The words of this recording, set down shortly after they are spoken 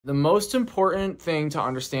The most important thing to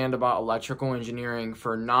understand about electrical engineering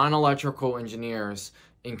for non-electrical engineers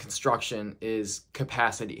in construction is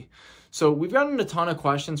capacity. So we've gotten a ton of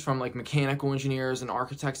questions from like mechanical engineers and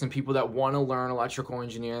architects and people that want to learn electrical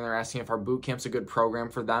engineering. They're asking if our boot camp's a good program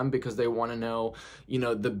for them because they want to know,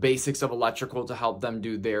 the basics of electrical to help them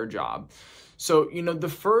do their job. So, the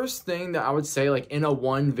first thing that I would say, like in a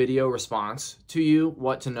one video response to you,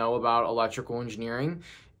 what to know about electrical engineering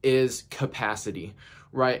is capacity,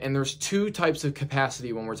 right? And there's two types of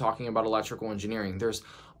capacity when we're talking about electrical engineering. There's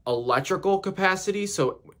electrical capacity,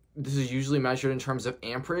 so this is usually measured in terms of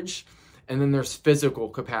amperage, and then there's physical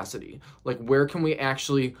capacity, like where can we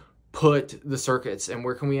actually put the circuits and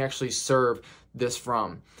where can we actually serve this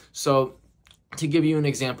from. So to give you an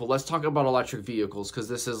example, let's talk about electric vehicles because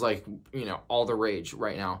this is like, all the rage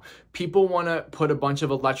right now. People want to put a bunch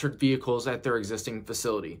of electric vehicles at their existing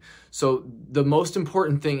facility. So the most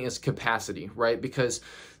important thing is capacity, right? Because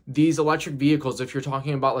these electric vehicles, if you're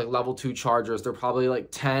talking about like level 2 chargers, they're probably like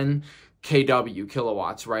 10 kW,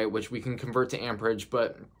 kilowatts, right? Which we can convert to amperage,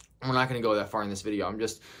 but we're not going to go that far in this video. I'm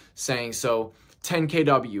just saying, so 10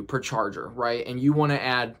 kW per charger, right? And you want to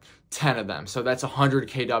add 10 of them. So that's 100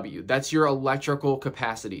 kW. That's your electrical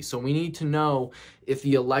capacity. So we need to know if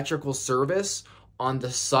the electrical service on the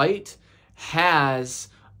site has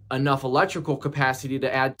enough electrical capacity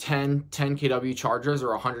to add 10 kW chargers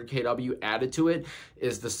or 100 kW added to it.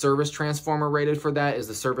 Is the service transformer rated for that? Is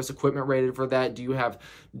the service equipment rated for that? Do you have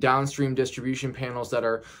downstream distribution panels that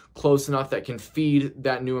are close enough that can feed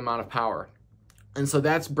that new amount of power? And so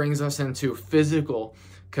that brings us into physical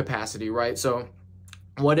capacity, right? So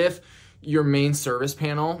what if your main service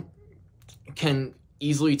panel can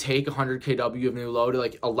easily take 100 kW of new load?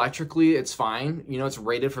 Like electrically, it's fine. It's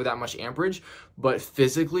rated for that much amperage, but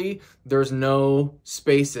physically, there's no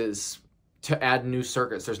spaces to add new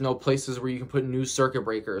circuits. There's no places where you can put new circuit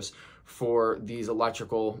breakers for these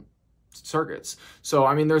electrical circuits. So,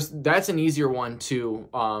 that's an easier one to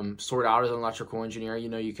sort out as an electrical engineer.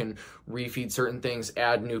 You can refeed certain things,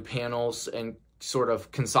 add new panels, and sort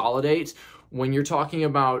of consolidate. When you're talking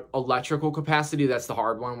about electrical capacity, that's the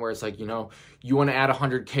hard one where it's like, you want to add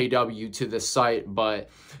 100 kW to this site, but,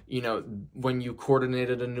 when you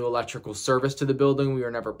coordinated a new electrical service to the building, we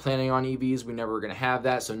were never planning on EVs. We never were going to have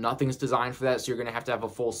that. So nothing's designed for that. So you're going to have a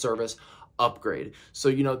full service upgrade.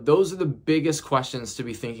 So, those are the biggest questions to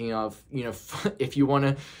be thinking of, if you want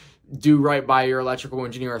to do right by your electrical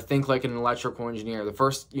engineer, or think like an electrical engineer. The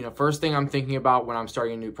first thing I'm thinking about when I'm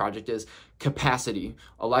starting a new project is capacity,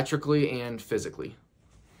 electrically and physically.